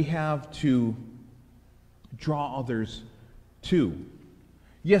call that we have to draw others to.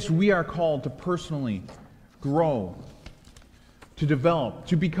 Yes, we are called to personally grow, to develop,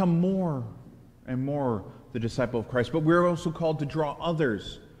 to become more and more the disciple of Christ. But we're also called to draw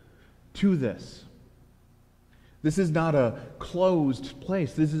others to this. This is not a closed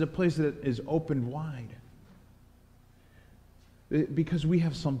place. This is a place that is opened wide. Because we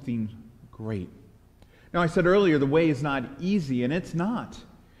have something great. Now, I said earlier, the way is not easy, and it's not.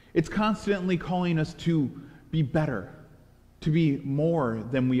 It's constantly calling us to be better, to be more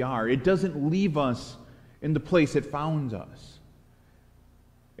than we are. It doesn't leave us in the place it found us.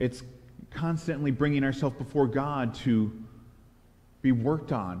 It's constantly bringing ourselves before God to be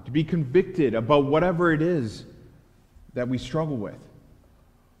worked on, to be convicted about whatever it is that we struggle with.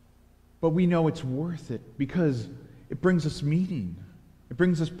 But we know it's worth it because it brings us meaning. It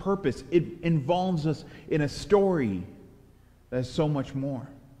brings us purpose. It involves us in a story that is so much more.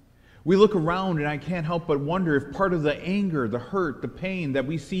 We look around and I can't help but wonder if part of the anger, the hurt, the pain that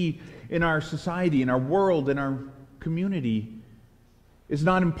we see in our society, in our world, in our community is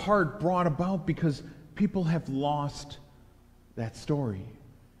not in part brought about because people have lost that story.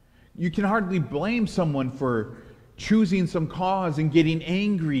 You can hardly blame someone for choosing some cause and getting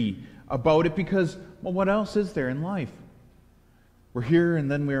angry about it because, well, what else is there in life? We're here and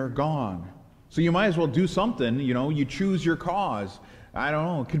then we're gone. So you might as well do something, you choose your cause. I don't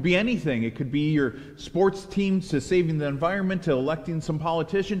know, it could be anything. It could be your sports team to saving the environment, to electing some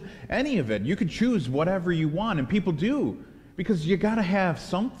politician, any of it. You could choose whatever you want, and people do, because you got to have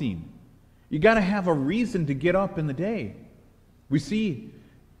something. You got to have a reason to get up in the day. We see,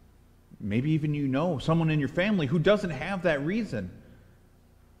 maybe even someone in your family who doesn't have that reason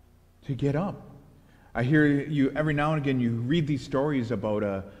to get up. I hear you every now and again, you read these stories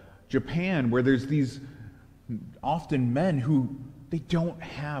about Japan where there's these often men who they don't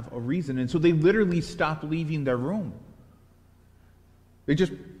have a reason, and so they literally stop leaving their room. They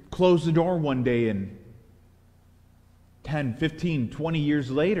just close the door one day, and 10, 15, 20 years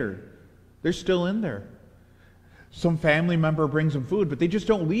later, they're still in there. Some family member brings them food, but they just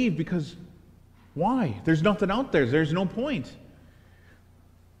don't leave because why? There's nothing out there. There's no point.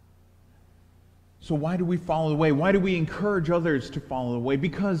 So why do we follow the way? Why do we encourage others to follow the way?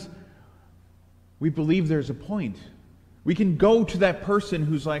 Because we believe there's a point. We can go to that person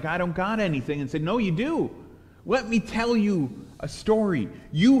who's like, I don't got anything, and say, no, you do. Let me tell you a story.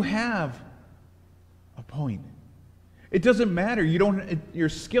 You have a point. It doesn't matter. Your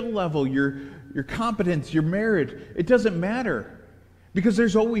skill level, your competence, your merit, it doesn't matter. Because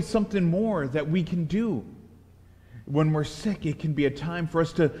there's always something more that we can do. When we're sick, it can be a time for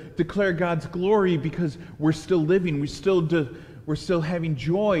us to declare God's glory because we're still living. We're still having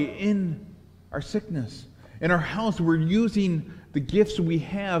joy in our sickness. In our house, we're using the gifts we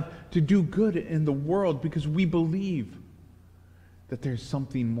have to do good in the world because we believe that there's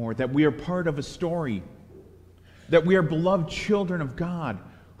something more, that we are part of a story, that we are beloved children of God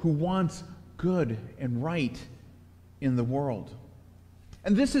who wants good and right in the world.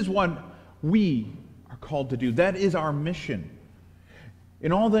 And this is what we are called to do. That is our mission.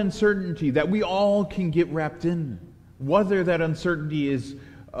 In all the uncertainty that we all can get wrapped in, whether that uncertainty is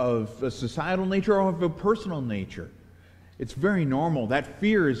of a societal nature or of a personal nature, it's very normal. That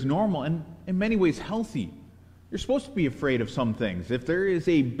fear is normal and in many ways healthy. You're supposed to be afraid of some things. If there is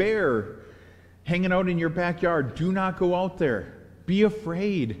a bear hanging out in your backyard, do not go out there. Be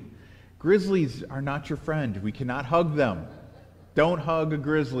afraid. Grizzlies are not your friend. We cannot hug them. Don't hug a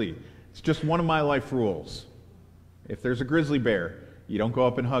grizzly. It's just one of my life rules. If there's a grizzly bear, you don't go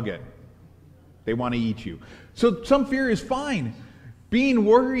up and hug it. They want to eat you. So some fear is fine. Being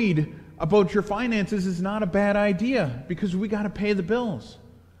worried about your finances is not a bad idea because we got to pay the bills.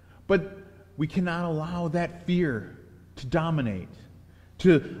 But we cannot allow that fear to dominate,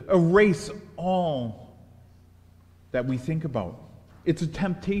 to erase all that we think about. It's a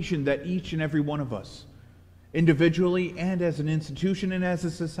temptation that each and every one of us, individually and as an institution and as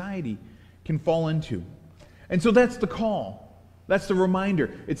a society, can fall into. And so that's the call. That's the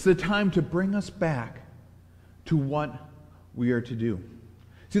reminder. It's the time to bring us back to what we are to do.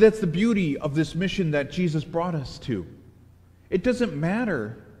 See, that's the beauty of this mission that Jesus brought us to. It doesn't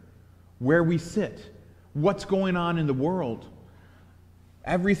matter where we sit, what's going on in the world.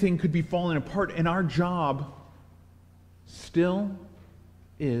 Everything could be falling apart, and our job still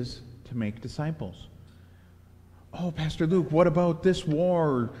is to make disciples. Oh, Pastor Luke, what about this war,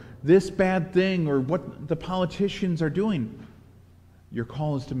 or this bad thing, or what the politicians are doing? Your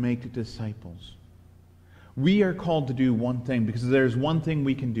call is to make disciples. We are called to do one thing, because there's one thing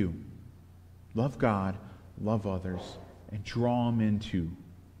we can do. Love God, love others, and draw them into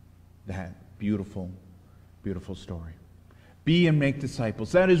that beautiful, beautiful story. Be and make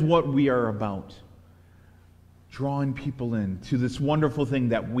disciples. That is what we are about. Drawing people in to this wonderful thing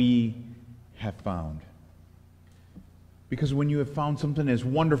that we have found. Because when you have found something as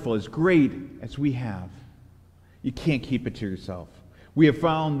wonderful, as great as we have, you can't keep it to yourself. We have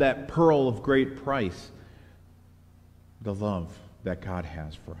found that pearl of great price, the love that God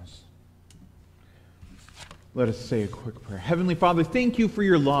has for us. Let us say a quick prayer. Heavenly Father, thank you for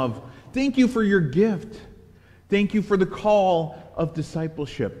your love. Thank you for your gift. Thank you for the call of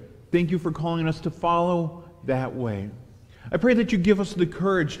discipleship. Thank you for calling us to follow that way. I pray that you give us the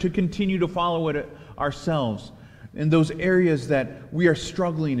courage to continue to follow it ourselves in those areas that we are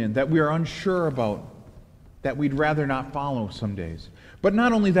struggling in, that we are unsure about, that we'd rather not follow some days. But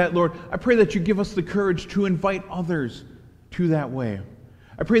not only that, Lord, I pray that you give us the courage to invite others to that way.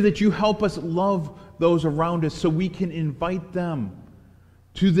 I pray that you help us love those around us so we can invite them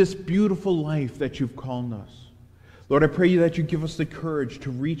to this beautiful life that you've called us. Lord, I pray that you give us the courage to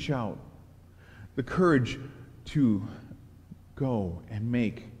reach out, the courage to go and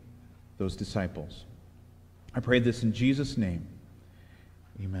make those disciples. I pray this in Jesus' name.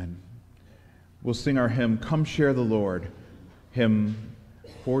 Amen. We'll sing our hymn, Come Share the Lord, hymn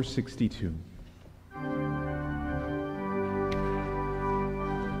 462.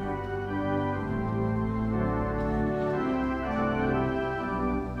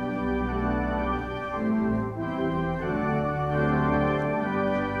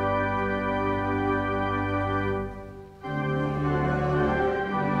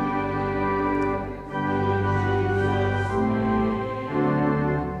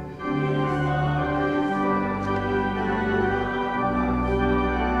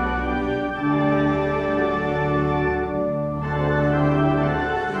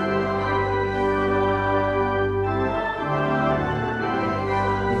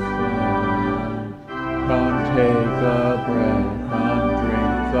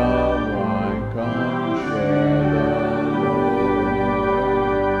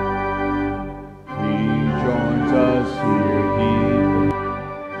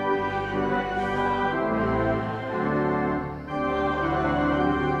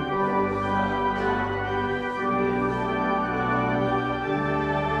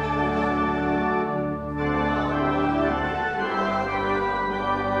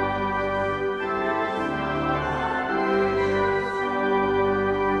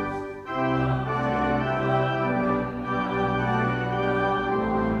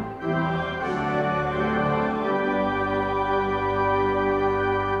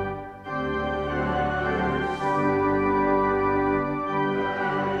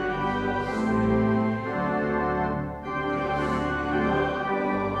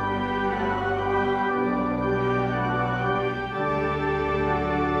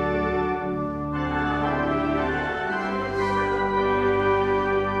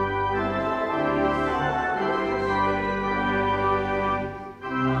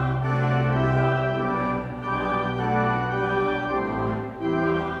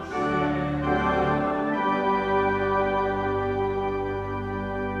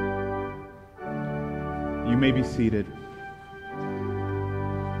 You may be seated.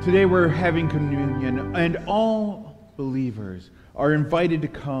 Today we're having communion, and all believers are invited to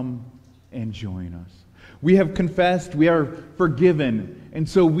come and join us. We have confessed, we are forgiven, and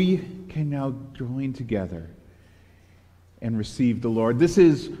so we can now join together and receive the Lord. This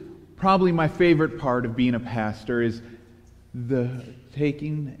is probably my favorite part of being a pastor, is the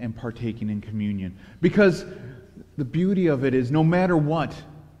taking and partaking in communion. Because the beauty of it is no matter what,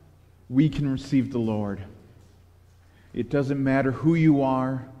 we can receive the Lord. It doesn't matter who you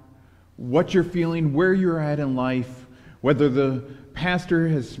are, what you're feeling, where you're at in life, whether the pastor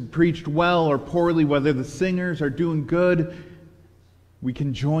has preached well or poorly, whether the singers are doing good, we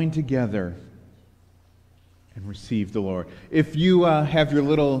can join together and receive the Lord. If you have your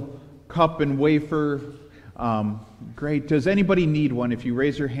little cup and wafer, great. Does anybody need one? If you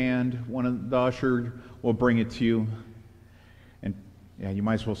raise your hand, one of the usher will bring it to you. And yeah, you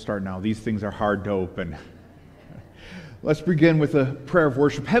might as well start now. These things are hard to open. Let's begin with a prayer of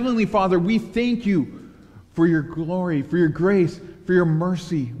worship. Heavenly Father, we thank you for your glory, for your grace, for your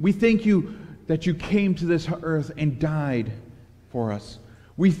mercy. We thank you that you came to this earth and died for us.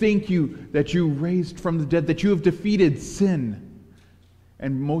 We thank you that you raised from the dead, that you have defeated sin.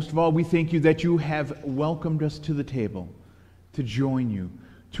 And most of all, we thank you that you have welcomed us to the table to join you,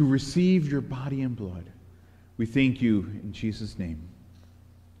 to receive your body and blood. We thank you in Jesus' name.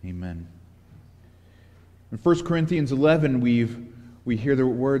 Amen. In 1 Corinthians 11, we hear the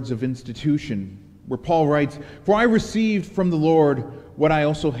words of institution, where Paul writes, "For I received from the Lord what I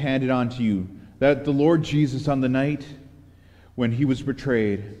also handed on to you, that the Lord Jesus on the night when he was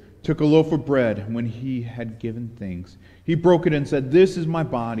betrayed took a loaf of bread. When he had given thanks, he broke it and said, 'This is my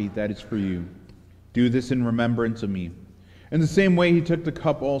body that is for you. Do this in remembrance of me.' In the same way he took the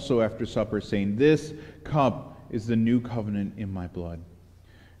cup also after supper, saying, 'This cup is the new covenant in my blood.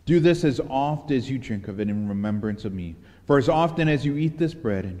 Do this as oft as you drink of it in remembrance of me. For as often as you eat this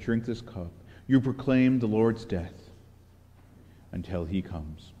bread and drink this cup, you proclaim the Lord's death until he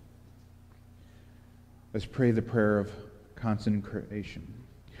comes.'" Let's pray the prayer of consecration.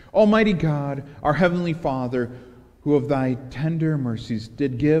 Almighty God, our heavenly Father, who of thy tender mercies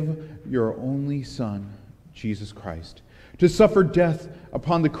did give your only Son, Jesus Christ, to suffer death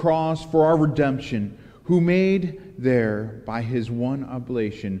upon the cross for our redemption, who made there by his one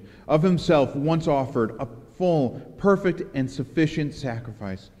oblation of himself once offered a full, perfect, and sufficient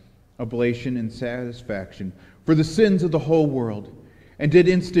sacrifice, oblation and satisfaction for the sins of the whole world, and did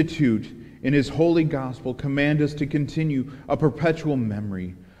institute in his holy gospel command us to continue a perpetual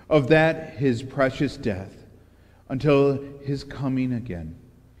memory of that his precious death until his coming again.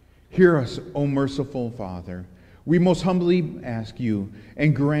 Hear us, O merciful Father. We most humbly ask you,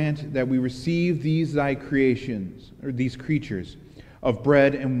 and grant that we receive these thy creations, or these creatures of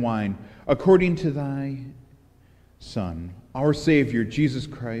bread and wine, according to thy Son, our Savior, Jesus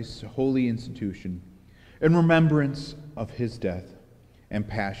Christ's holy institution, in remembrance of his death and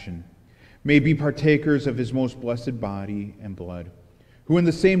passion, may be partakers of his most blessed body and blood, who in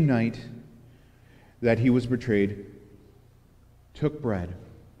the same night that he was betrayed took bread.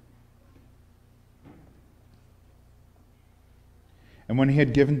 And when he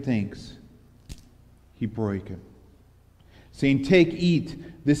had given thanks, he broke it, saying, "Take, eat,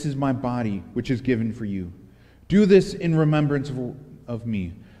 this is my body, which is given for you. Do this in remembrance of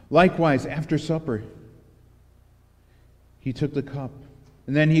me." Likewise, after supper, he took the cup,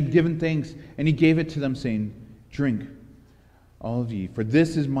 and then he had given thanks, and he gave it to them, saying, "Drink, all of ye, for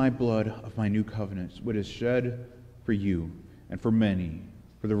this is my blood of my new covenant, which is shed for you and for many,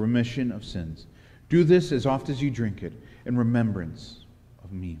 for the remission of sins. Do this as oft as you drink it, in remembrance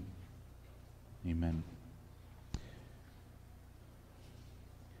of me." Amen.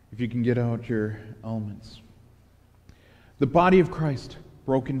 If you can get out your elements. The body of Christ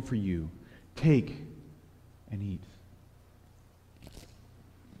broken for you. Take and eat.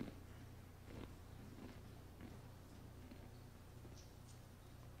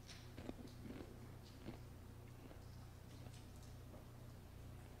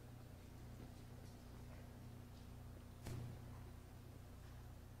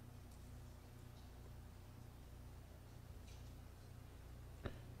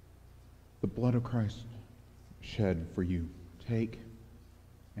 The blood of Christ shed for you. Take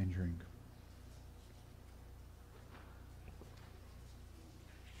and drink.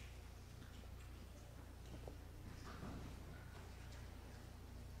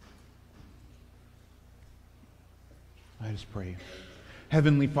 Let us pray.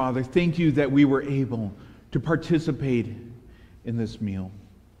 Heavenly Father, thank you that we were able to participate in this meal.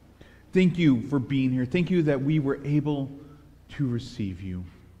 Thank you for being here. Thank you that we were able to receive you.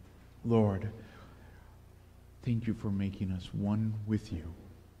 Lord, thank you for making us one with you. In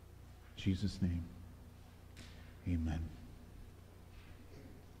Jesus' name, amen.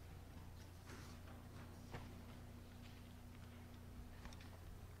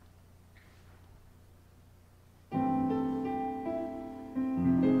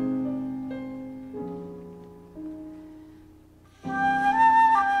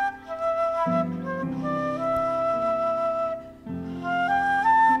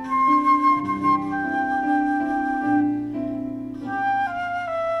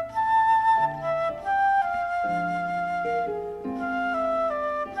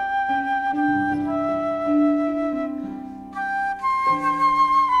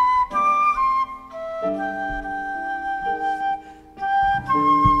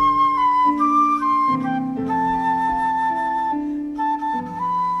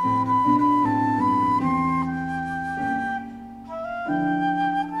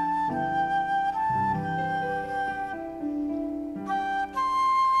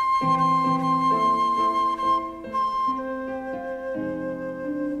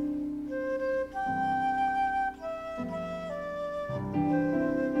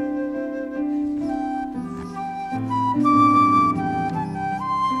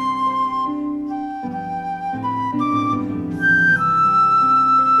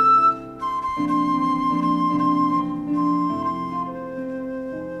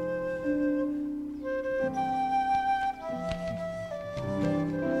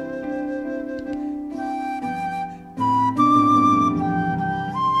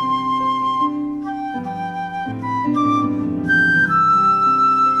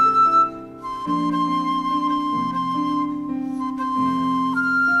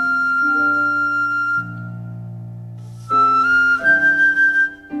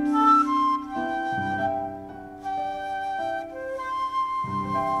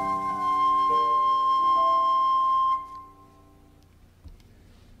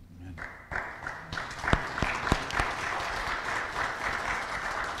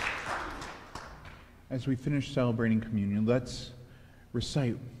 as we finish celebrating communion, let's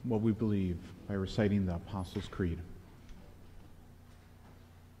recite what we believe by reciting the Apostles' Creed.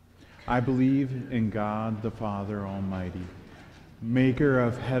 I believe in God the Father Almighty, maker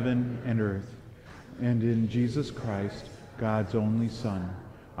of heaven and earth, and in Jesus Christ, God's only Son,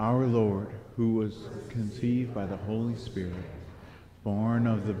 our Lord, who was conceived by the Holy Spirit, born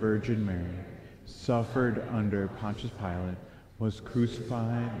of the Virgin Mary, suffered under Pontius Pilate, was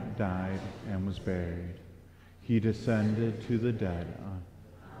crucified, died, and was buried. He descended to the dead.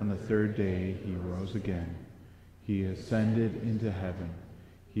 On the third day he rose again. He ascended into heaven.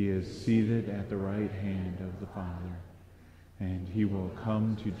 He is seated at the right hand of the Father, and he will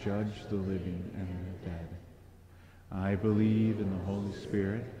come to judge the living and the dead. I believe in the Holy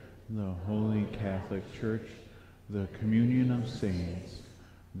Spirit, the Holy Catholic Church, the communion of saints,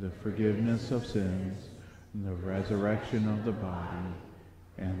 the forgiveness of sins, the resurrection of the body,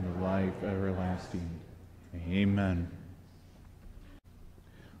 and the life everlasting. Amen.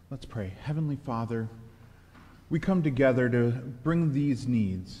 Let's pray. Heavenly Father, we come together to bring these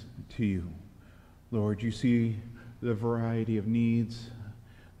needs to you. Lord, you see the variety of needs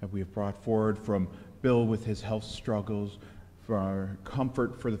that we have brought forward, from Bill with his health struggles, for our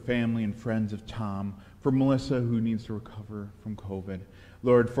comfort for the family and friends of Tom, for Melissa who needs to recover from COVID.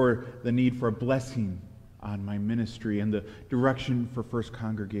 Lord, for the need for a blessing on my ministry and the direction for First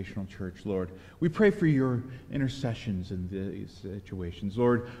Congregational Church, Lord. We pray for your intercessions in these situations.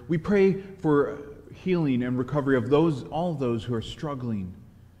 Lord, we pray for healing and recovery of all those who are struggling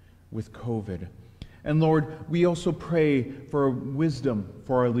with COVID. And Lord, we also pray for wisdom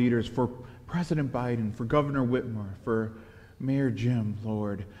for our leaders, for President Biden, for Governor Whitmer, for Mayor Jim,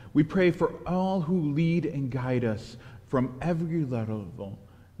 Lord. We pray for all who lead and guide us from every level,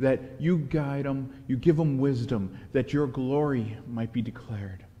 that you guide them, you give them wisdom, that your glory might be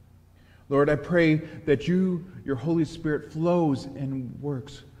declared. Lord, I pray that your Holy Spirit flows and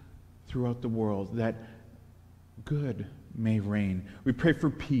works throughout the world, that good may reign. We pray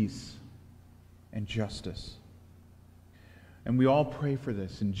for peace and justice. And we all pray for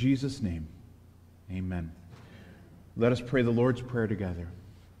this in Jesus' name. Amen. Let us pray the Lord's Prayer together.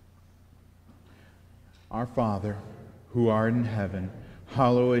 Our Father, who art in heaven,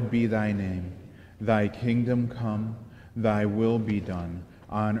 hallowed be thy name. Thy kingdom come, thy will be done,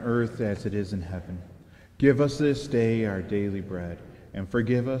 on earth as it is in heaven. Give us this day our daily bread, and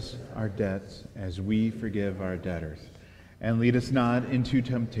forgive us our debts as we forgive our debtors. And lead us not into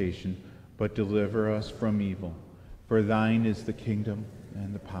temptation, but deliver us from evil. For thine is the kingdom,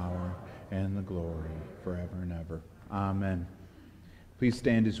 and the power, and the glory, forever and ever. Amen. Please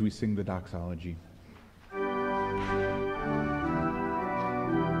stand as we sing the doxology.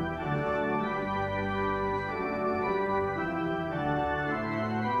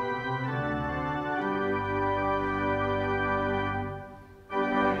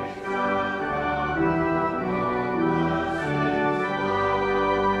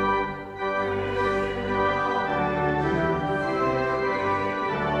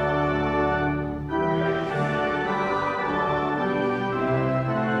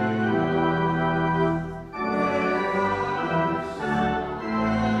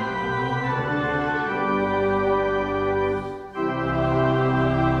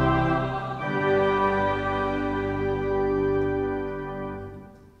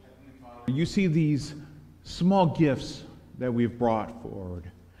 You see these small gifts that we've brought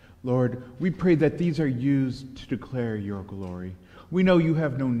forward. Lord, we pray that these are used to declare your glory. We know you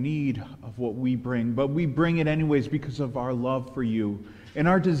have no need of what we bring, but we bring it anyways because of our love for you and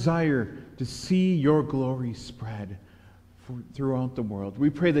our desire to see your glory spread throughout the world. We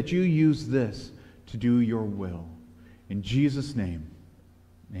pray that you use this to do your will. In Jesus' name,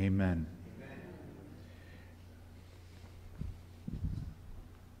 amen.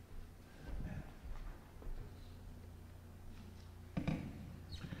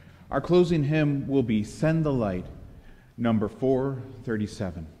 Our closing hymn will be Send the Light, number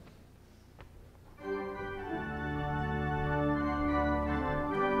 437.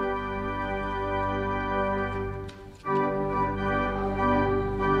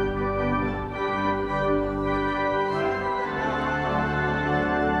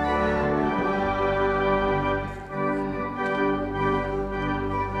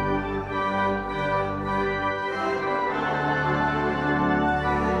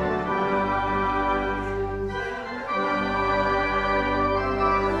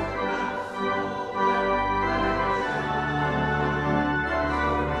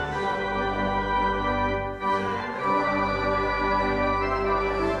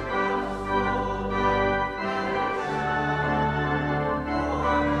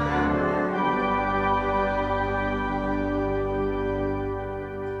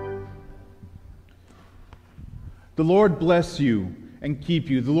 The Lord bless you and keep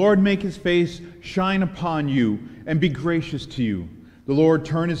you. The Lord make his face shine upon you and be gracious to you. The Lord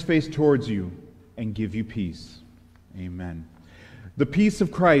turn his face towards you and give you peace. Amen. The peace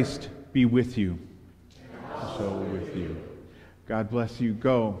of Christ be with you. And so with you. God bless you.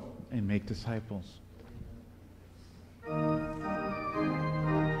 Go and make disciples.